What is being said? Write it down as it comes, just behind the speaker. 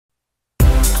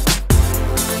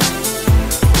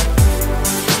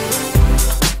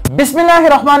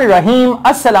बिस्मिल्लाहिर्रहमानिर्रहीम।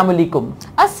 अस्सलामुअलैकुम।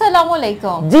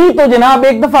 अस्सलामुअलैकुम जी। तो जनाब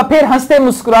एक दफा फिर हंसते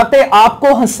मुस्कुराते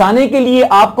आपको हंसाने के लिए,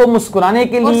 आपको मुस्कुराने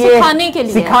के लिए,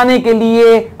 सिखाने के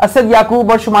लिए असद,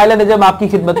 याकूब और शमाइला नजम आपकी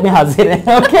खिदमत में हाजिर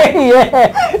हैं। ओके, ये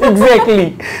एग्जैक्टली।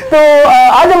 तो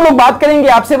आज हम लोग बात करेंगे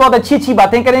आपसे, बहुत अच्छी अच्छी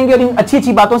बातें करेंगे और इन अच्छी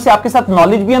अच्छी बातों से आपके साथ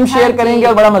नॉलेज भी हम शेयर करेंगे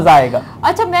और बड़ा मजा आएगा।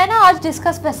 अच्छा, मैं ना आज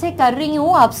डिस्कस वैसे कर रही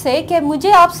हूँ आपसे कि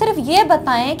मुझे आप सिर्फ ये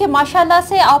बताएं कि माशाल्लाह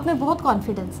से आप में बहुत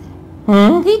कॉन्फिडेंस है।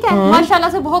 ठीक है, माशाल्लाह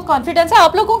से बहुत कॉन्फिडेंस है।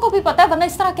 आप लोगों को भी पता है, वरना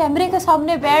इस तरह कैमरे के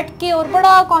सामने बैठ के और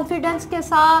बड़ा कॉन्फिडेंस के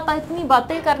साथ इतनी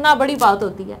बातें करना बड़ी बात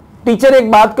होती है। टीचर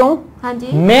एक बात कहूं, हाँ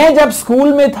जी, मैं जब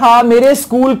स्कूल में था, मेरे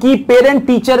स्कूल की पेरेंट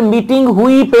टीचर मीटिंग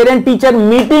हुई। पेरेंट टीचर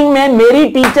मीटिंग में मेरी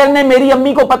टीचर ने मेरी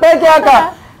अम्मी को पता है क्या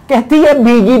कहा? कहती है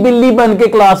भीगी बिल्ली बन के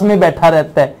क्लास में बैठा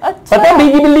रहता है। अच्छा। पता है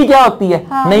भीगी बिल्ली क्या होती है?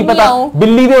 हाँ, नहीं पता।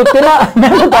 बिल्ली भी होते ना,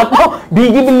 मैं बताता हूँ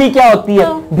भीगी बिल्ली क्या होती है।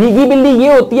 भीगी बिल्ली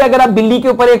ये होती है, अगर आप बिल्ली के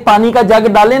ऊपर एक पानी का जग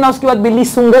डालें ना, उसके बाद बिल्ली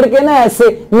सुंगड़ के ना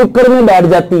ऐसे नुक्कड़ में बैठ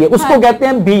जाती है, उसको कहते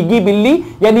हैं भीगी बिल्ली,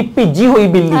 यानी भिजी हुई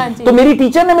बिल्ली। तो मेरी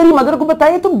टीचर ने मेरी मदर को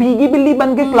बताया तो भीगी बिल्ली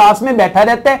बन के क्लास में बैठा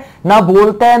रहता है, ना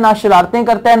बोलता है, ना शरारतें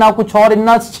करता है, ना कुछ और,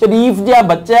 इतना शरीफ जो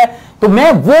बच्चा है। तो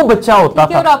मैं वो बच्चा होता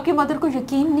था। और आपकी मदर को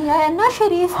यकीन नहीं आया ना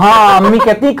शरीफ? हाँ, अम्मी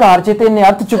कहती कार चेते ने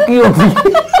अर्थ चुकी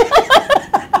होती।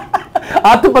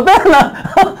 आप तो पता है ना,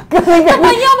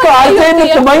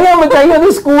 कमाइयां मचाई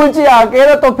होती स्कूल से आके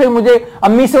ना, तो फिर मुझे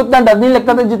अम्मी से उतना डर नहीं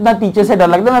लगता था जितना टीचर से डर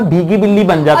लगता। मैं भीगी बिल्ली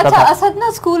बन जाता था। असद ना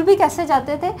स्कूल भी कैसे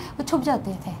जाते थे? वो छुप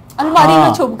जाते थे, अलमारी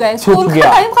में छुप गए, स्कूल का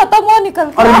टाइम खत्म हुआ, निकल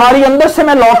के अलमारी अंदर से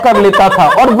मैं लॉक कर लेता था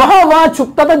और वहां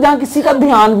छुपता था जहां किसी का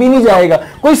ध्यान भी नहीं जाएगा,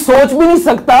 कोई सोच भी नहीं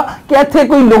सकता कि ऐसे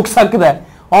कोई लुक सकता है।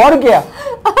 और क्या,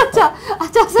 अच्छा,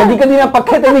 कभी कभी मैं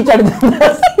पक्के पे भी चढ़ जाता,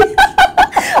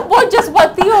 बहुत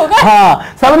जज्बाती होगा। हाँ,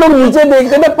 सब लोग नीचे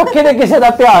देखते थे, पक्के पे किसी का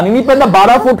ध्यान ही नहीं पड़ता।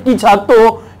 12 फुट की छत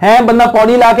तो है, बंदा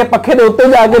पौड़ी ला के पक्के दे उत्ते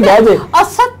जाके बह जाए।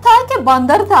 असद था कि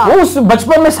बंदर था? वो उस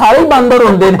बचपन में सारे ही बंदर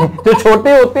होते हैं, जो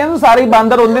छोटे होते हैं तो सारे ही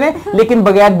बंदर होते हैं, लेकिन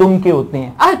बगैर दुम के होते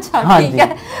हैं। अच्छा, हाँ, ठीक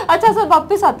है। अच्छा सर,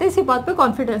 वापस आते इसी बात पे,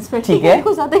 कॉन्फिडेंस पे। ठीक है,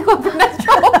 कुछ ज्यादा ही कॉन्फिडेंस।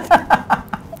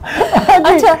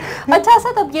 अच्छा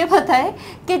सर, अब ये बताएं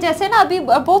कि जैसे ना अभी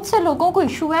बहुत से लोगों को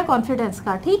इशू है कॉन्फिडेंस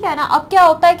का, ठीक है ना। अब क्या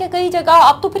होता है कि कई जगह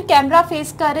आप तो फिर कैमरा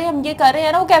फेस कर रहे हैं, हम ये कर रहे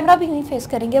हैं ना, वो कैमरा भी नहीं फेस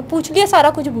करेंगे, पूछ लिया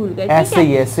सारा कुछ भूल गए। ऐसे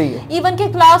ही है। इवन के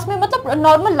क्लास में, मतलब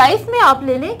नॉर्मल लाइफ में आप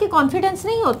ले लें कि कॉन्फिडेंस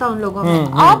नहीं होता उन लोगों में।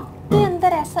 आप के अंदर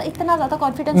ऐसा इतना ज्यादा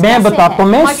कॉन्फिडेंस? मैं बताता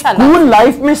हूँ, मैं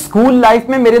स्कूल लाइफ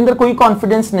में मेरे अंदर कोई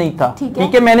कॉन्फिडेंस नहीं था।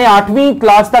 ठीक है, मैंने 8वीं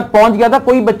क्लास तक पहुंच गया था,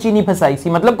 कोई बच्ची नहीं फंसाई सी,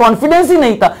 मतलब कॉन्फिडेंस ही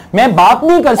नहीं था, मैं बात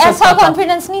नहीं कर सकता। ऐसा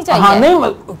कॉन्फिडेंस नहीं चाहिए। हाँ, नहीं,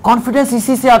 कॉन्फिडेंस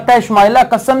इसी से आता है शमाइला,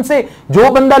 कसम से। जो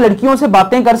बंदा लड़कियों से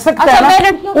बातें कर सकता है ना,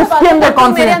 उसके अंदर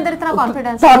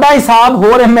कॉन्फिडेंस। सादा हिसाब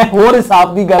हो रहे, मैं और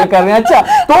हिसाब की गल कर रहे हैं। अच्छा,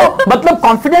 तो मतलब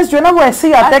कॉन्फिडेंस जो है ना, वो ऐसे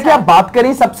ही आता है कि आप बात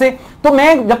करें सबसे। तो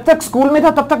मैं जब तक स्कूल में था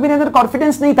तब तक मेरे अंदर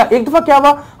कॉन्फिडेंस नहीं था। एक दफा क्या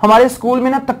हुआ, हमारे स्कूल में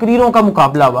ना तकरीरों का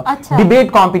मुकाबला हुआ। अच्छा।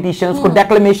 डिबेट कॉम्पिटिशन, उसको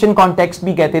डेक्लेमेशन कॉन्टेस्ट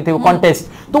भी कहते थे, वो कॉन्टेस्ट।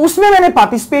 तो उसमें मैंने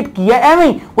पार्टिसिपेट किया।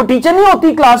 एवं वो टीचर नहीं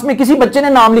होती क्लास में, किसी बच्चे ने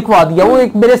नाम लिखवा दिया, वो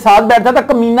एक मेरे साथ बैठा था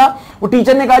कमीना। वो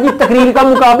टीचर ने कहा जी तकरीर का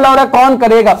मुकाबला हो रहा है, कौन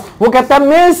करेगा? वो कहता है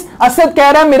मिस असद कह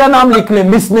रहा है मेरा नाम लिख ले।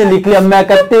 मिस ने लिख लिया। मैं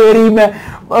कहते तेरी, मैं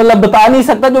बता नहीं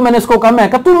सकता जो मैंने उसको कहा। मैं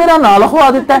कहा तू मेरा नाम लिखवा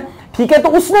देता है, ठीक है। तो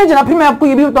उसने जनाब, फिर मैं आपको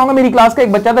ये भी बताऊंगा, मेरी क्लास का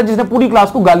एक बच्चा था जिसने पूरी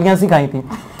क्लास को गालियां सिखाई थी।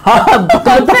 हाँ,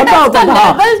 पता होता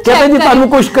था। कहते जी तानू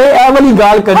कुछ कहे वाली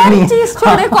गाल करनी,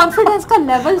 कॉन्फिडेंस का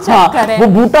लेवल चेक करें। वो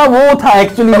बूटा वो था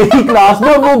एक्चुअली मेरी क्लास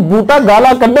में, वो बूटा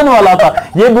गाला कढ़न वाला था।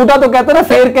 ये बूटा तो कहते ना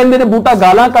फेर कहते ने बूटा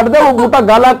गाला कढ़ दे, वो बूटा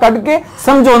गाला कढ़ के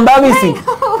समझौंदा भी सी।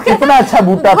 कितना अच्छा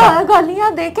बूटा था।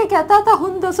 गालियां दे के कहता था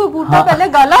हुन दसो बूटा, पहले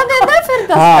गाला देता है फिर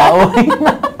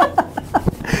दसता।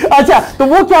 अच्छा, तो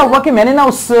वो क्या हुआ कि मैंने ना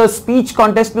उस स्पीच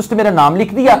कॉन्टेस्ट में उसने मेरा नाम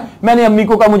लिख दिया। मैंने अम्मी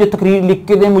को कहा मुझे तकरीर लिख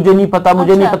के दे, मुझे नहीं पता,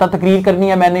 नहीं पता तकरीर करनी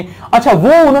है मैंने। अच्छा, वो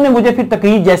उन्होंने मुझे फिर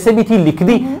तकरीर जैसे भी थी लिख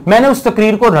दी। मैंने उस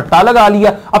तकरीर को रट्टा लगा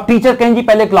लिया। अब टीचर कहें जी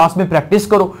पहले क्लास में प्रैक्टिस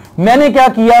करो। मैंने क्या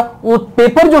किया, वो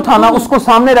पेपर जो था ना उसको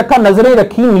सामने रखा, नजरें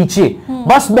रखी नीचे,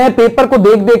 बस मैं पेपर को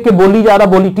देख देख के बोली जा रहा,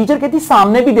 बोली। टीचर कहती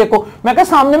सामने भी देखो। मैं कहा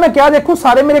सामने मैं क्या देखूं,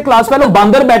 सारे मेरे क्लास वाले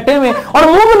बंदर बैठे हुए और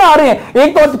मुंह बना रहे हैं।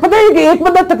 एक तो पता है कि एक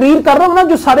बंदा तकरीर कर रहा हूं ना,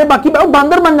 जो सारे बाकी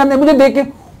बंदर बन जाते मुझे देख के।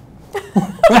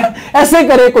 ऐसे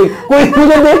करे कोई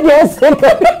मुझे देख के ऐसे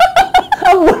करे।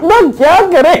 अब बंदा क्या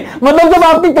करे, मतलब जब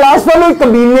आपकी क्लास वाले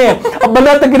कमीने हैं, अब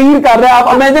बंदा तकरीर कर रहा है, आप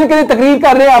इमेजिन करिए तकरीर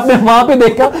कर रहे हैं, आपने वहां पे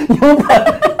देखा यूं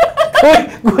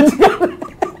कुछ कर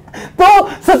तो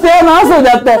सत्यानाश हो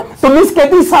जाता है। तो मिस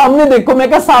कहती सामने देखो। मैं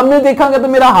कहा सामने देखांगा तो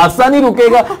मेरा हादसा नहीं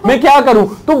रुकेगा, मैं क्या करूं।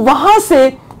 तो वहां से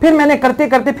फिर मैंने करते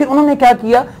करते फिर उन्होंने क्या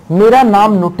किया, मेरा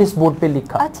नाम नोटिस बोर्ड पे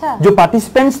लिखा। अच्छा। जो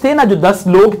पार्टिसिपेंट्स थे ना, जो 10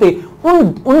 लोग थे,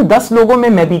 उन 10 लोगों में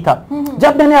मैं भी था।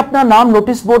 जब मैंने अपना नाम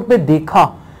नोटिस बोर्ड पे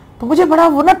देखा तो मुझे बड़ा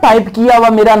वो ना टाइप किया हुआ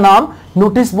मेरा नाम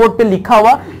नोटिस बोर्ड पे लिखा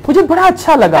हुआ, मुझे बड़ा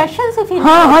अच्छा लगा।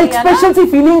 हाँ, एक स्पेशल सी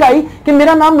फीलिंग आई कि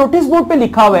मेरा नाम नोटिस बोर्ड पे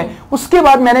लिखा हुआ है। उसके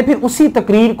बाद मैंने फिर उसी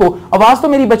तकरीर को, आवाज तो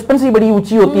मेरी बचपन से बड़ी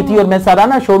ऊंची होती थी और मैं सारा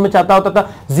ना शोर में चाहता होता था,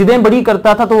 जिदें बड़ी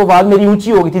करता था, तो वो आवाज मेरी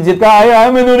ऊंची हो गई थी। जिद का आया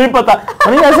मैंने नहीं पता,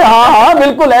 ऐसे हाँ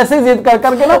बिल्कुल ऐसे जिद कर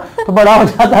करके ना तो बड़ा हो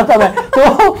जाता था मैं,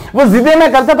 तो वो जिदें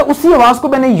मैं करता था। उसी आवाज को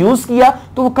मैंने यूज किया,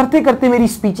 तो वो करते करते मेरी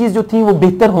स्पीचेस जो थी वो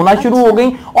बेहतर होना शुरू हो गई।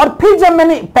 और फिर जब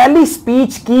मैंने पहली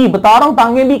स्पीच की, बता रहा हूं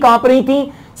टांगे भी कांप रही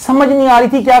थी, समझ नहीं आ रही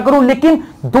थी क्या करूं, लेकिन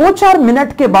 2-4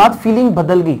 मिनट के बाद फीलिंग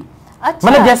बदल गई। अच्छा।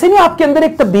 मतलब जैसे नहीं आपके अंदर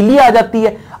एक तब्दीली आ जाती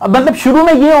है। मतलब शुरू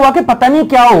में ये हुआ कि पता नहीं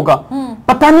क्या होगा,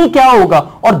 पता नहीं क्या होगा,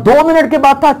 और 2 मिनट के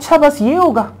बाद था अच्छा बस ये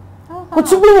होगा,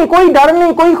 कुछ भी नहीं, कोई डर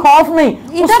नहीं, कोई खौफ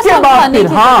नहीं। उसके बाद फिर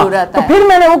तो फिर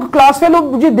मैंने वो क्लास में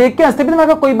लोग मुझे देख के हंसते थे, मैं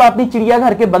कहा कोई बात नहीं,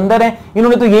 चिड़ियाघर के बंदर हैं,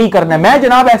 इन्होंने तो यही करना है। मैं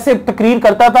जनाब ऐसे तकरीर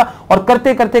करता था और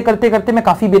करते करते करते करते मैं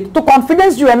काफी बेहतर। तो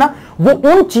कॉन्फिडेंस जो है ना वो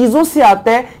उन चीजों से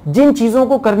आता है जिन चीजों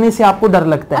को करने से आपको डर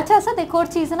लगता है। अच्छा सर, एक और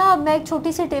चीज ना, मैं एक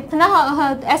छोटी सी टिप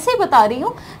ना ऐसे ही बता रही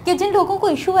हूँ कि जिन लोगों को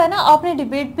इशू है ना, आपने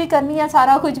डिबेट भी करनी है,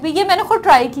 सारा कुछ भी, ये मैंने खुद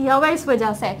ट्राई किया हुआ इस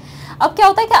वजह से। अब क्या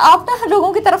होता है कि आप ना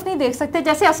लोगों की तरफ नहीं देख सकते,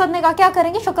 जैसे असद ने कहा क्या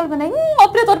करेंगे, शक्ल बनाएंगे,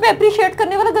 अपने तौर पे अप्रिशिएट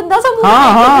करने वाला गंदा सा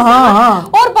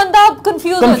मुंह, और बंदा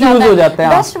कंफ्यूज हो जाता है।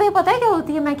 बेस्ट वे पता है क्या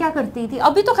होती है, मैं क्या करती थी,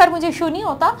 अभी तो खैर मुझे इशू नहीं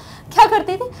होता, क्या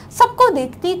करती थी, सबको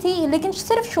देखती थी लेकिन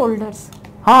सिर्फ शोल्डर्स।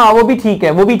 हाँ वो भी ठीक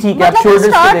है, वो भी ठीक है,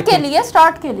 मतलब आप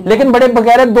स्टार्ट के लिए लेकिन बड़े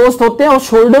बगैर दोस्त होते हैं और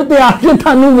शोल्डर पे आके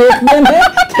थानू वेखने में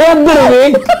के अंदर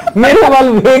वेख मेरे वाल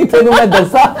वेख थे, तो मैं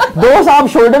दसा दोस्त आप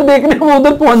शोल्डर देखने वो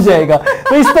उधर पहुंच जाएगा।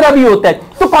 तो इस तरह भी होता है।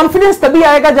 तो कॉन्फिडेंस तभी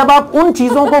आएगा जब आप उन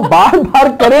चीजों को बार बार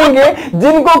करेंगे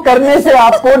जिनको करने से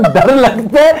आपको डर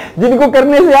लगता है, जिनको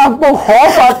करने से आपको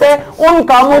खौफ आता है, उन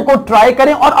कामों को ट्राई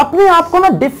करें और अपने आप को ना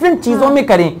डिफरेंट चीजों में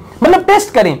करें। मतलब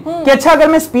टेस्ट करें कि अच्छा अगर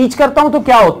मैं स्पीच करता हूं तो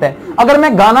क्या होता है, अगर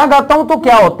मैं गाना गाता हूं तो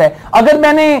क्या होता है, अगर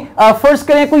मैंने फर्स्ट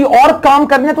करें कोई और काम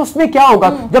करने है तो उसमें क्या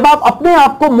होगा। जब आप अपने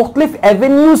आप को मुख्तलिफ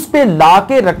एवेन्यूज पे ला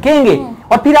के रखेंगे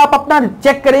और फिर आप अपना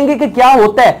चेक करेंगे कि क्या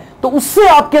होता है, तो उससे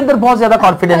आपके अंदर बहुत ज्यादा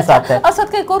कॉन्फिडेंस आता है। असद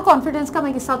का एक और कॉन्फिडेंस का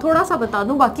मैं किस्सा थोड़ा सा बता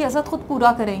दूं, बाकी असद खुद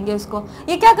पूरा करेंगे उसको।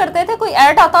 ये क्या करते थे, कोई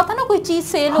ऐड आता था ना, कोई चीज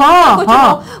सेल हो, कुछ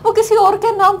हो, वो किसी और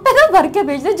के नाम पे ना भर के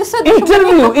भेज दे, जिससे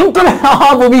इंटरव्यू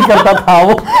हाँ वो भी करता था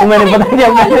वो। तो मैंने बताया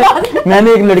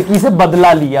मैंने एक लड़की से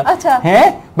बदला लिया। अच्छा है,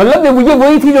 मतलब मुझे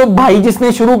वही थी जो भाई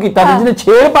जिसने शुरू किया था, जिसने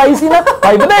छेड़ पाई सी ना,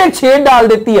 भाई पता है एक छेड़ डाल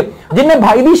देती है, जिनने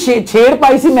भाई भी छेड़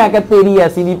पाई सी, मैं कहता तेरी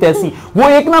ऐसी नहीं तैसी। वो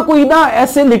एक ना कोई ना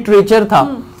ऐसे लिटरेचर था,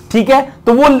 ठीक है,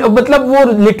 तो वो मतलब वो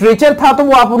लिटरेचर था, तो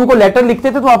वो आप उनको लेटर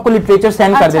लिखते थे तो आपको लिटरेचर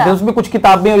सेंड कर देते, उसमें कुछ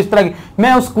किताबें और इस तरह की।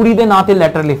 मैं उस कुड़ी दे नाते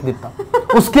लेटर लिख देता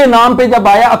उसके नाम पे। जब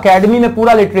आया एकेडमी में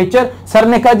पूरा लिटरेचर, सर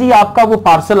ने कहा जी आपका वो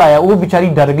पार्सल आया। वो बेचारी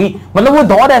डर गई, मतलब वो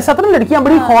दौर ऐसा था ना, लड़कियां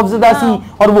बड़ी खौफजदा सी,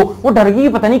 और वो डर गई,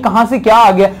 पता नहीं कहां से क्या आ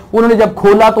गया। उन्होंने जब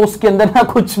खोला तो उसके अंदर ना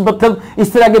कुछ मतलब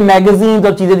इस तरह के मैगजीन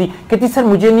और चीजें दी। कहती सर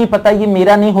मुझे नहीं पता, ये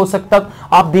मेरा नहीं हो सकता,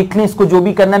 आप देख लें, इसको जो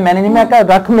भी करना है। मैंने नहीं, मैं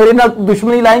कहा रख, मेरे ना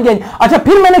दुश्मनी लाएंगे। अच्छा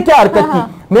फिर मैंने क्या हरकत की,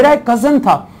 मेरा एक कजन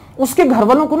था, उसके घर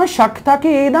वालों को ना शक था कि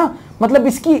ये ना मतलब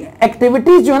इसकी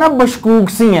एक्टिविटीज जो है ना मशकूक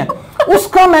सी हैं।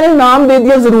 उसका मैंने नाम दे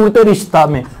दिया जरूरत रिश्ता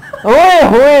में। ओए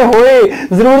होए होए,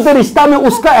 जरूरत रिश्ता में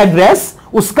उसका एड्रेस,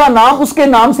 उसका नाम, उसके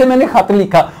नाम से मैंने खत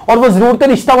लिखा, और वो जरूरत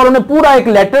रिश्ता वालों ने पूरा एक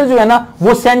लेटर जो है ना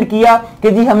वो सेंड किया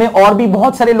कि जी हमें और भी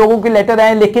बहुत सारे लोगों के लेटर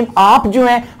आए, लेकिन आप जो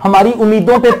हैं हमारी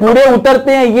उम्मीदों पे पूरे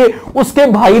उतरते हैं। ये उसके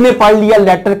भाई ने पढ़ लिया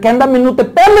लेटर, कहना मैनू तो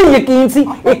पहले यकीन सी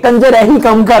एक कंजर है ही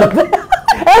कम करते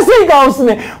ऐसे ही कहा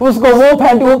उसने, उसको वो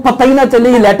फैंटी वो पता ही ना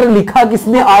चले ये लेटर लिखा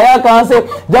किसने, आया कहां से।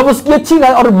 जब उसकी अच्छी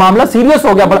और मामला सीरियस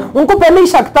हो गया बड़ा, उनको पहले ही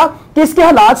शक था कि इसके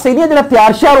हालात सही नहीं है, जरा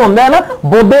प्यार श्यार होता है ना,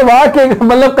 बोधे वाह के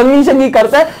मतलब कंगी शंगी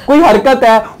करता है, कोई हरकत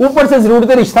है, ऊपर से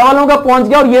जरूरत रिश्ता वालों का पहुंच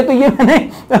गया, और ये तो ये मैंने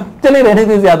चले रहने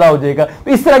से ज्यादा हो जाएगा।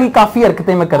 तो इस तरह की काफी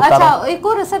हरकतें मैं करता रहा। अच्छा एक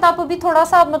और असद, आप अभी थोड़ा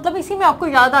सा मतलब इसी में आपको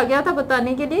याद आ गया था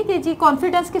बताने के लिए कि जी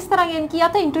कॉन्फिडेंस किस तरह गेन किया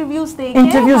था, इंटरव्यूज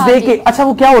दे के। अच्छा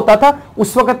वो क्या होता था,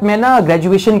 उस वक्त मैं ना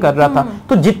ग्रेजुएशन कर रहा था,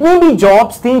 तो जितनी भी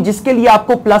जॉब्स थी जिसके लिए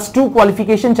आपको +2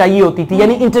 क्वालिफिकेशन चाहिए होती थी,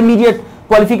 यानी इंटरमीडिएट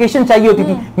क्वालिफिकेशन चाहिए होती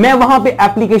थी, मैं वहां पे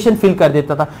एप्लीकेशन फिल कर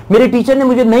देता था। मेरे टीचर ने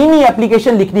मुझे नई नई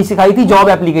एप्लीकेशन लिखनी सिखाई थी, जॉब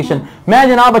एप्लीकेशन। मैं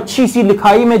जनाब अच्छी सी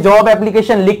लिखाई में जॉब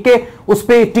एप्लीकेशन लिख के उस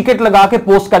पे टिकट लगा के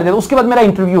पोस्ट कर देता। उसके बाद मेरा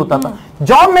इंटरव्यू होता था।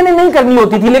 जॉब मैंने नहीं करनी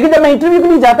होती थी, लेकिन जब मैं इंटरव्यू के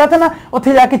लिए जाता था ना,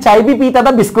 उसे जाके चाय भी पीता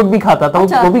था, बिस्कुट भी खाता था।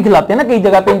 वो भी खिलाते हैं ना कई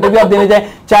जगह पे, इंटरव्यू आप देने जाए,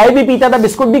 चाय भी पीता था,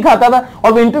 बिस्कुट भी खाता था,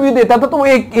 और वो इंटरव्यू देता था। तो वो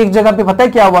एक जगह पे पता है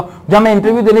क्या हुआ, जब मैं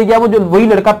इंटरव्यू देने गया, वो जो वही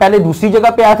लड़का पहले दूसरी जगह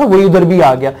पे आया था वही उधर भी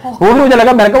आ गया। वो भी मुझे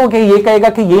लगा, मैंने कहा वो ये कहेगा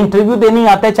कि ये इंटरव्यू देने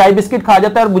आता है, चाय बिस्किट खा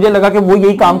जाता है, और मुझे लगा कि वो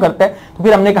यही काम करता है। तो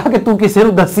फिर हमने कहा कि तू किसी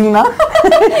दसी ना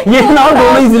ये ना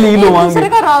दोनों ही जलील होंगे,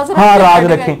 हाँ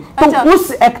राज रखें। तो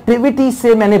उस एक्टिविटी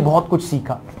से मैंने बहुत कुछ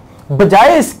सीखा।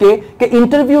 बजाय इसके कि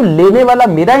इंटरव्यू लेने वाला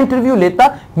मेरा इंटरव्यू लेता,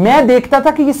 मैं देखता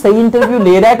था कि ये सही इंटरव्यू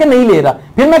ले रहा है कि नहीं ले रहा,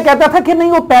 फिर मैं कहता था कि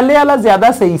नहीं वो पहले वाला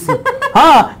ज्यादा सही सी।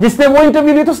 हाँ, जिसने वो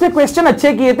इंटरव्यू लिया तो उसने क्वेश्चन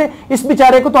अच्छे किए थे, इस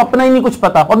बेचारे को तो अपना ही नहीं कुछ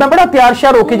पता। और मैं बड़ा तैयार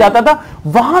श्यार होके जाता था,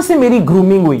 वहां से मेरी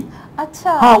ग्रूमिंग हुई।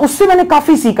 अच्छा। हाँ, उससे मैंने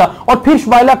काफी सीखा। और फिर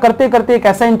शमाइला करते करते एक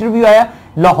ऐसा इंटरव्यू आया,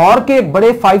 लाहौर के एक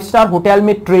बड़े 5 स्टार होटल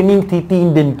में ट्रेनिंग थी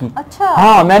 3 दिन की। अच्छा।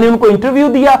 हाँ, मैंने उनको इंटरव्यू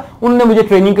दिया, उन्होंने मुझे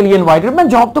ट्रेनिंग के लिए इनवाइट किया। मैं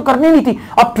जॉब तो करनी नहीं थी,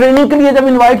 अब ट्रेनिंग के लिए जब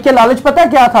इनवाइट किया, लालच पता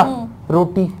क्या था?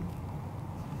 रोटी।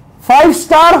 5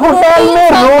 स्टार होटल में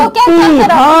रोटी।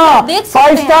 हाँ,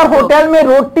 5 स्टार होटल में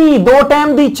रोटी, 2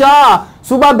 टाइम दी चाह,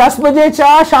 सुबह 10 बजे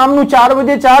चाह, शाम ਨੂੰ 4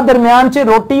 बजे चाह, दरमियान च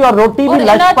रोटी, और रोटी भी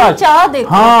लंच पर।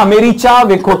 हाँ, मेरी चाह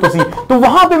देखो तुसी। तो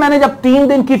वहां पे मैंने जब 3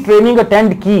 दिन की ट्रेनिंग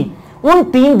अटेंड की, उन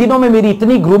 3 दिनों में मेरी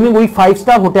इतनी ग्रूमिंग हुई। 5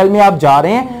 स्टार होटल में आप जा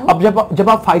रहे हैं, अब जब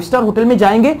आप 5 स्टार होटल में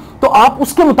जाएंगे तो आप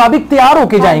उसके मुताबिक तैयार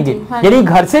होके जाएंगे। यानी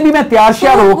घर से भी मैं तैयार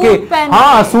श्यार होके,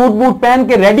 हाँ, सूट बूट पहन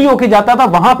के रेडी होके जाता था।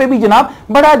 वहां पे भी जनाब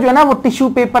बड़ा जो है ना वो टिश्यू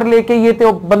पेपर लेके, ये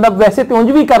तो बंदा वैसे तो उंज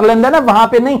भी कर लेता ना, वहां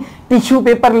पे नहीं, टिश्यू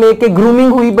पेपर लेके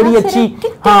ग्रूमिंग हुई बड़ी अच्छी।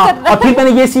 हाँ, और फिर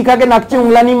मैंने ये सीखा कि नक से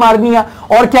उंगला नहीं मारनी है,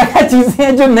 और क्या क्या चीजें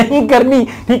हैं जो नहीं करनी,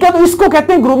 ठीक है, तो इसको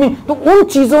कहते हैं ग्रूमिंग। तो उन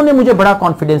चीजों ने मुझे बड़ा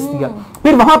कॉन्फिडेंस दिया।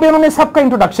 फिर वहां पे उन्होंने सबका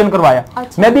इंट्रोडक्शन करवाया।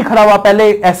 अच्छा। मैं भी खड़ा हुआ, पहले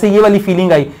ऐसे ये वाली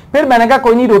फीलिंग आई, फिर मैंने कहा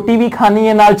कोई नहीं, रोटी भी खानी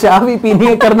है, नाल चाय भी पीनी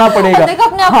है, करना पड़ेगा। देखो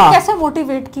अपने आप को कैसे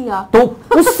मोटिवेट किया। तो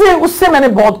उससे मैंने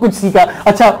बहुत कुछ सीखा।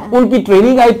 अच्छा, उनकी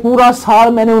ट्रेनिंग आई, पूरा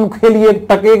साल मैंने उनके लिए एक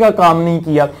टके का काम नहीं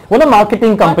किया। वो ना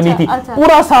मार्केटिंग कंपनी थी।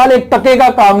 पूरा साल एक टके का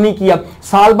काम नहीं किया।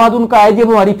 साल बाद उनका आया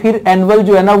जब हमारी फिर एनुअल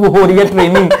जो है ना वो हो रही है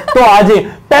ट्रेनिंग, तो आज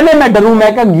पहले मैं डरूं,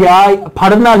 मैं क्या गया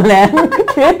फड़ना लैन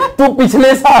तू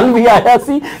पिछले साल भी आया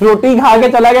सी, रोटी खा के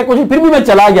चला गया कुछ, फिर भी मैं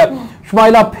चला गया।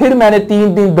 शमाइला, फिर मैंने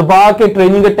 3 दिन दबा के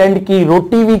ट्रेनिंग अटेंड की,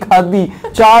 रोटी भी खादी,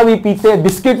 चाय भी पीते,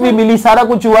 बिस्किट भी मिली, सारा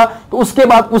कुछ हुआ। तो उसके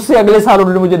बाद उससे अगले साल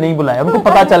उन्होंने मुझे नहीं बुलाया। उनको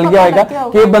पता चल गया होगा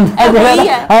कि बंदा जो है ना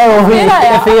फिर आ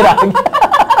गया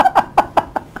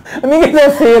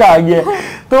फेर आ गया।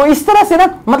 तो इस तरह से ना,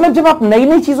 मतलब जब आप नई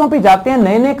नई चीजों पे जाते हैं,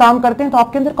 नए नए काम करते हैं, तो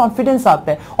आपके अंदर कॉन्फिडेंस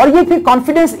आता है। और ये फिर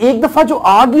कॉन्फिडेंस एक दफा जो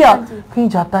आ गया कहीं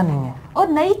जाता नहीं है। और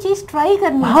नई चीज ट्राई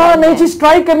करनी, हाँ, नई चीज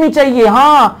ट्राई करनी चाहिए।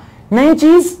 हाँ, नई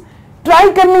चीज ट्राई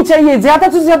करनी चाहिए। ज्यादा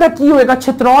से ज्यादा की होएगा,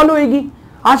 छित्रौल होएगी।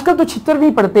 आजकल तो छित्र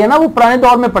नहीं पड़ते हैं ना, वो पुराने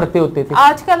दौर में पड़ते होते थे।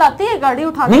 आजकल आती है गाड़ी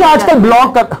उठा, नहीं आजकल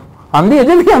ब्लॉक कर आंधी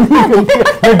अजय भी आंधी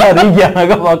डर ही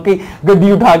गया, वाकई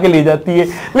गड्डी उठा के ले जाती है।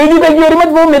 लेकिन थैंक यू वेरी मच।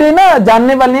 वो मेरे ना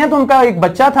जानने वाले हैं, तो उनका एक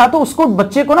बच्चा था, तो उसको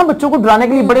बच्चों को डराने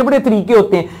के लिए बड़े बड़े तरीके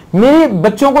होते हैं। मेरे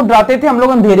बच्चों को डराते थे हम लोग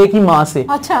अंधेरे की माँ से।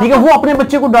 अच्छा। ठीक है, वो अपने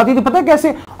बच्चे को डराती थी, पता है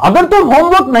कैसे? अगर तुम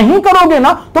होमवर्क नहीं करोगे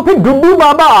ना तो फिर डुड्डू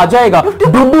बाबा आ जाएगा।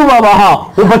 डुड्डू बाबा, हाँ,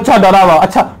 वो बच्चा डरा हुआ।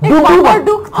 अच्छा, डुड्डू बाबा,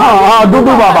 हाँ,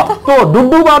 डुड्डू बाबा। तो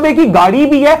डुड्डू बाबे की गाड़ी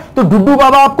भी है, तो डुड्डू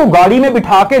बाबा आपको गाड़ी में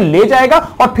बिठा के ले जाएगा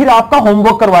और फिर आपका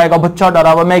होमवर्क करवाएगा। बच्चा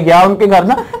डरा हुआ। मैं गया उनके घर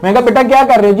ना, मैंने कहा बेटा क्या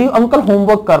कर रहे हो? जी अंकल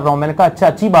होमवर्क कर रहा हूं। मैंने कहा अच्छा,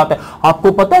 अच्छी बात है।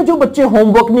 आपको पता है जो बच्चे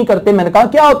होमवर्क नहीं करते, मैंने कहा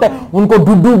क्या होता है? उनको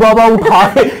डुड्डू बाबा उठा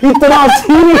के इतना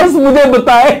सीरियस मुझे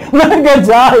बताए। मैंने कहा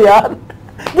जा यार,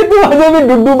 कि तू अजय भी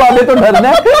डुड्डू बाबे तो डरना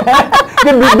है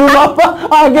कि डुड्डू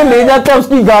बाबा आगे ले जाता है,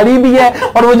 उसकी गाड़ी भी है,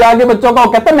 और वो जाके बच्चों का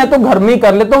कहता है मैं तो घर में ही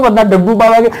कर लेता हूँ, वरना डुड्डू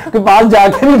बाबा के पास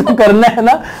जाके नहीं तो करना है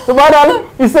ना। तो बहरहाल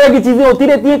इस तरह की चीजें होती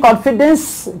रहती है।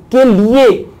 कॉन्फिडेंस के लिए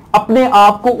अपने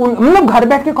आप को मतलब घर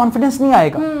बैठ के कॉन्फिडेंस नहीं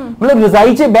आएगा, मतलब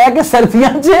रजाई से बैठ के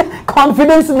सर्दियां से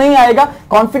कॉन्फिडेंस नहीं आएगा।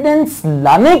 कॉन्फिडेंस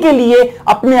लाने के लिए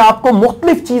अपने आप को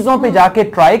मुख्तलिफ चीजों पे जाके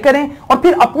ट्राई करें, और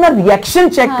फिर अपना रिएक्शन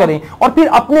चेक करें, और फिर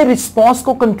अपने रिस्पॉन्स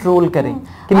को कंट्रोल करें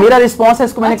कि मेरा रिस्पॉन्स है,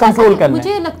 इसको मैंने कंट्रोल करना है।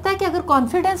 मुझे लगता है कि अगर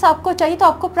कॉन्फिडेंस आपको चाहिए तो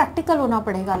आपको प्रैक्टिकल होना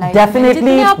पड़ेगा लाइफ में।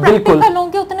 डेफिनेटली, बिल्कुल।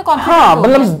 उतने हाँ,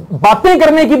 मतलब बातें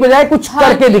करने की बजाय कुछ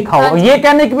करके दिखाओ। ये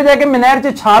कहने की बजाय कि मैं नहर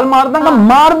से छाल मार दूंगा,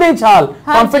 मार दे छाल,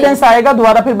 कॉन्फिडेंस आएगा,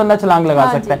 दोबारा फिर बंदा छलांग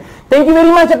लगा सकता है। Thank you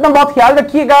very much. अपना बहुत ख्याल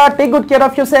रखिएगा। Take good care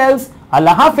of yourselves.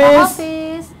 Allah Hafiz.